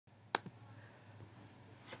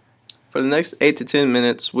For the next 8 to 10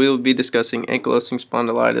 minutes, we will be discussing ankylosing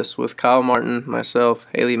spondylitis with Kyle Martin, myself,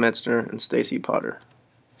 Haley Metzner, and Stacy Potter.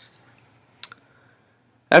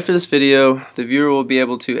 After this video, the viewer will be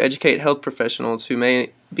able to educate health professionals who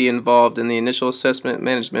may be involved in the initial assessment and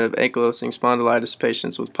management of ankylosing spondylitis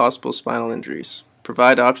patients with possible spinal injuries,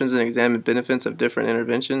 provide options and examine benefits of different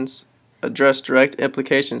interventions, address direct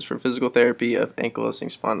implications for physical therapy of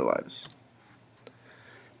ankylosing spondylitis.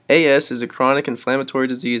 AS is a chronic inflammatory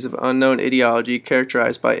disease of unknown etiology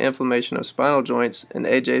characterized by inflammation of spinal joints and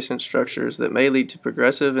adjacent structures that may lead to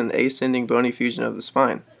progressive and ascending bony fusion of the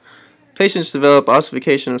spine. Patients develop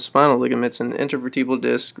ossification of spinal ligaments and intervertebral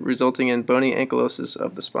disc, resulting in bony ankylosis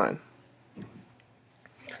of the spine.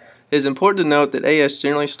 It is important to note that AS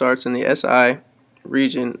generally starts in the SI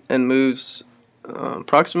region and moves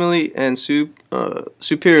proximally and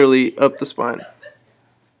superiorly up the spine.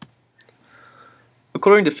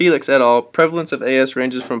 According to Felix et al., prevalence of AS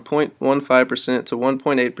ranges from 0.15% to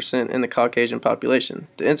 1.8% in the Caucasian population.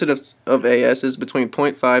 The incidence of AS is between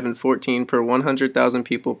 0.5 and 14 per 100,000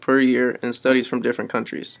 people per year in studies from different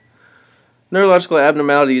countries. Neurological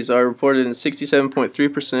abnormalities are reported in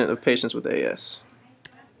 67.3% of patients with AS.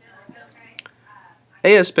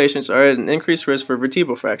 AS patients are at an increased risk for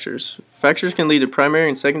vertebral fractures. Fractures can lead to primary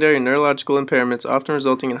and secondary neurological impairments, often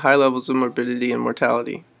resulting in high levels of morbidity and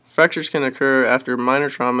mortality. Fractures can occur after minor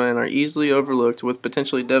trauma and are easily overlooked with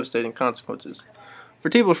potentially devastating consequences.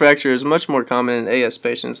 Vertebral fracture is much more common in AS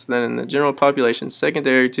patients than in the general population,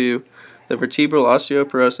 secondary to the vertebral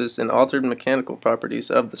osteoporosis and altered mechanical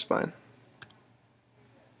properties of the spine.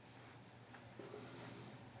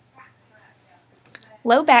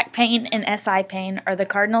 Low back pain and SI pain are the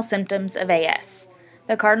cardinal symptoms of AS.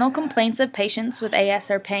 The cardinal complaints of patients with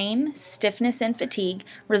AS are pain, stiffness, and fatigue,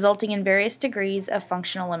 resulting in various degrees of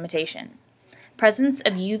functional limitation. Presence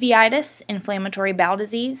of uveitis, inflammatory bowel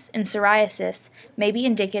disease, and psoriasis may be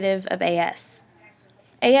indicative of AS.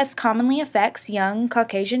 AS commonly affects young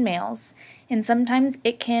Caucasian males, and sometimes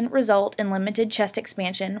it can result in limited chest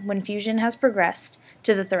expansion when fusion has progressed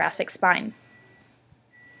to the thoracic spine.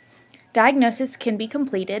 Diagnosis can be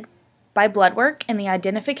completed by blood work and the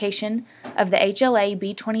identification of the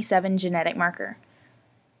HLA-B27 genetic marker.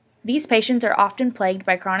 These patients are often plagued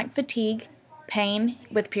by chronic fatigue, pain,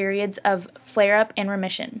 with periods of flare-up and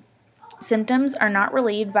remission. Symptoms are not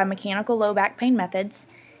relieved by mechanical low back pain methods,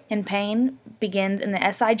 and pain begins in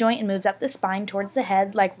the SI joint and moves up the spine towards the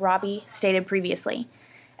head, like Robbie stated previously.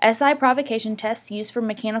 SI provocation tests used for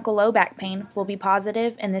mechanical low back pain will be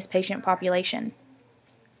positive in this patient population.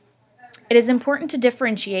 It is important to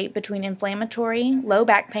differentiate between inflammatory low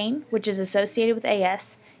back pain, which is associated with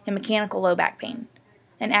AS, and mechanical low back pain.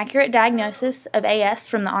 An accurate diagnosis of AS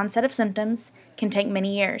from the onset of symptoms can take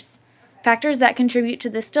many years. Factors that contribute to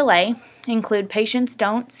this delay include patients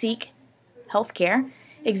don't seek health care,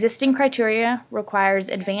 existing criteria requires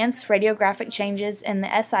advanced radiographic changes in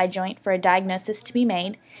the SI joint for a diagnosis to be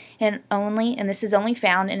made, and this is only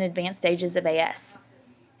found in advanced stages of AS.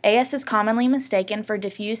 AS is commonly mistaken for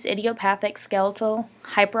diffuse idiopathic skeletal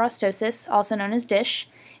hyperostosis, also known as DISH,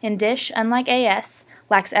 and DISH, unlike AS,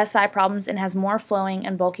 lacks SI problems and has more flowing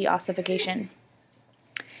and bulky ossification.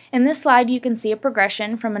 In this slide, you can see a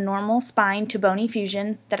progression from a normal spine to bony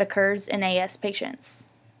fusion that occurs in AS patients.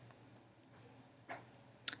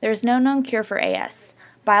 There is no known cure for AS.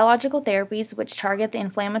 Biological therapies which target the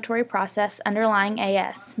inflammatory process underlying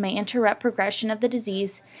AS may interrupt progression of the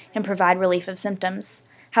disease and provide relief of symptoms.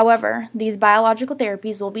 However, these biological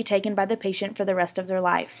therapies will be taken by the patient for the rest of their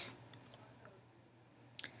life.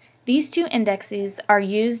 These two indexes are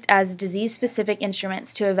used as disease-specific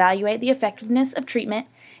instruments to evaluate the effectiveness of treatment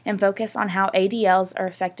and focus on how ADLs are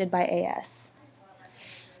affected by AS.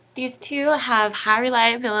 These two have high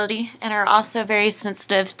reliability and are also very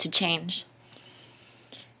sensitive to change.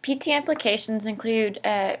 PT implications include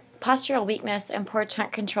postural weakness and poor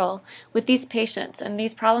trunk control with these patients, and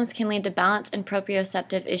these problems can lead to balance and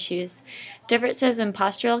proprioceptive issues. Differences in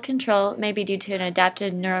postural control may be due to an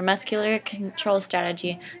adapted neuromuscular control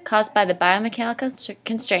strategy caused by the biomechanical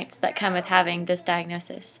constraints that come with having this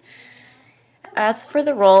diagnosis. As for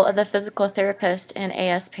the role of the physical therapist in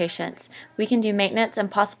AS patients, we can do maintenance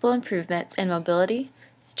and possible improvements in mobility,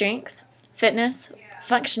 strength, fitness,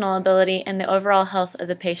 functional ability, and the overall health of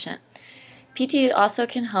the patient. PT also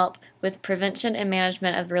can help with prevention and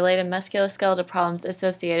management of related musculoskeletal problems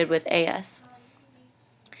associated with AS.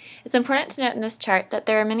 It's important to note in this chart that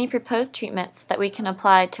there are many proposed treatments that we can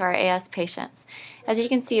apply to our AS patients. As you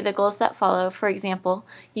can see, the goals that follow, for example,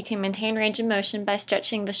 you can maintain range of motion by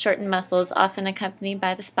stretching the shortened muscles often accompanied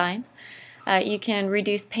by the spine. You can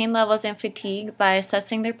reduce pain levels and fatigue by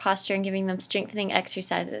assessing their posture and giving them strengthening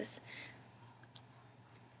exercises.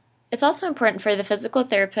 It's also important for the physical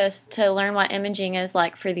therapist to learn what imaging is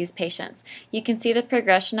like for these patients. You can see the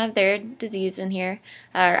progression of their disease in here,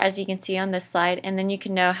 as you can see on this slide, and then you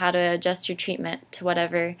can know how to adjust your treatment to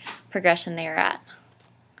whatever progression they are at.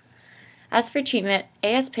 As for treatment,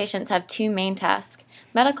 AS patients have two main tasks.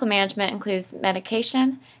 Medical management includes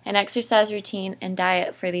medication, an exercise routine, and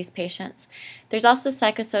diet for these patients. There's also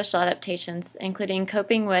psychosocial adaptations, including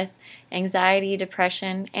coping with anxiety,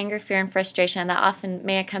 depression, anger, fear, and frustration that often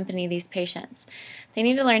may accompany these patients. They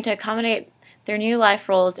need to learn to accommodate their new life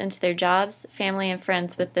roles into their jobs, family, and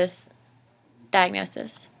friends with this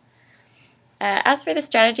diagnosis. As for the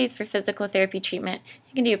strategies for physical therapy treatment,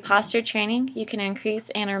 you can do posture training, you can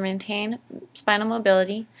increase and or maintain spinal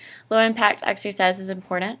mobility, low impact exercise is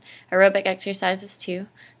important, aerobic exercises too,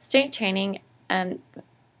 strength training,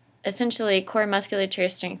 essentially core musculature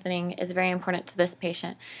strengthening is very important to this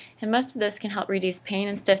patient, and most of this can help reduce pain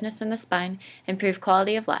and stiffness in the spine, improve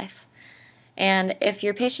quality of life. And if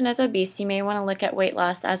your patient is obese, you may want to look at weight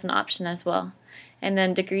loss as an option as well, and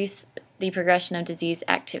then decrease the progression of disease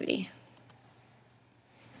activity.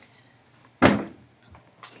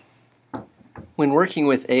 When working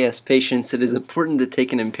with AS patients, it is important to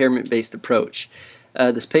take an impairment-based approach.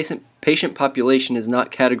 This patient population is not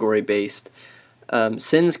category-based.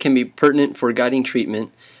 SINS can be pertinent for guiding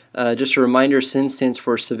treatment. Just a reminder, SINS stands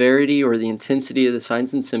for severity or the intensity of the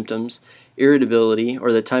signs and symptoms, irritability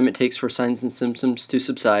or the time it takes for signs and symptoms to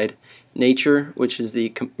subside, nature, which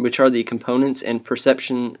are the components and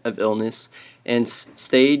perception of illness, and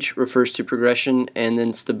stage refers to progression, and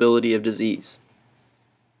then stability of disease.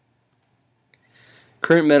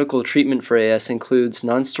 Current medical treatment for AS includes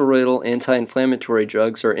nonsteroidal anti-inflammatory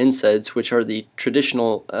drugs, or NSAIDs, which are the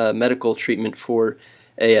traditional medical treatment for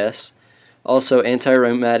AS, also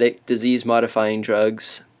anti-rheumatic disease-modifying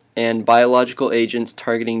drugs, and biological agents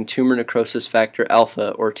targeting tumor necrosis factor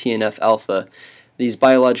alpha, or TNF-alpha. These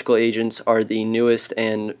biological agents are the newest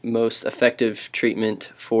and most effective treatment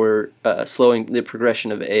for slowing the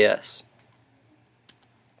progression of AS.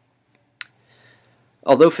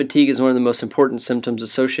 Although fatigue is one of the most important symptoms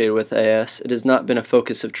associated with AS, it has not been a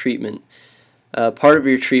focus of treatment. Part of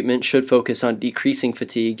your treatment should focus on decreasing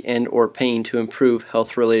fatigue and or pain to improve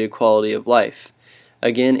health-related quality of life.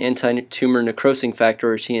 Again, anti-tumor necrosing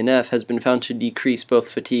factor, or TNF, has been found to decrease both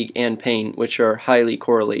fatigue and pain, which are highly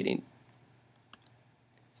correlating.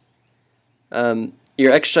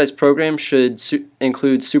 Your exercise program should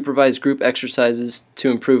include supervised group exercises to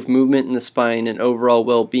improve movement in the spine and overall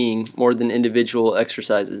well-being more than individual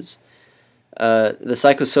exercises. The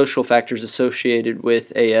psychosocial factors associated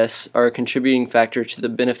with AS are a contributing factor to the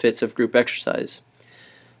benefits of group exercise.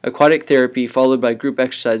 Aquatic therapy followed by group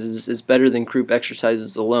exercises is better than group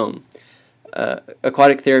exercises alone.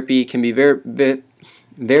 Aquatic therapy can be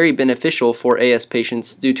very beneficial for AS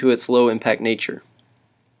patients due to its low-impact nature.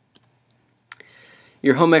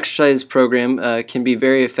 Your home exercise program can be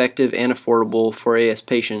very effective and affordable for AS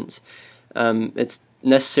patients. It's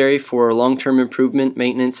necessary for long-term improvement,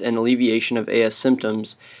 maintenance, and alleviation of AS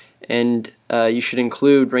symptoms, and you should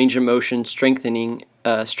include range of motion, strengthening,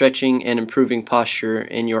 stretching, and improving posture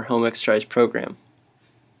in your home exercise program.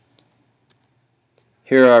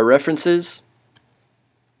 Here are our references.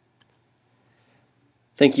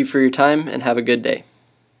 Thank you for your time and have a good day.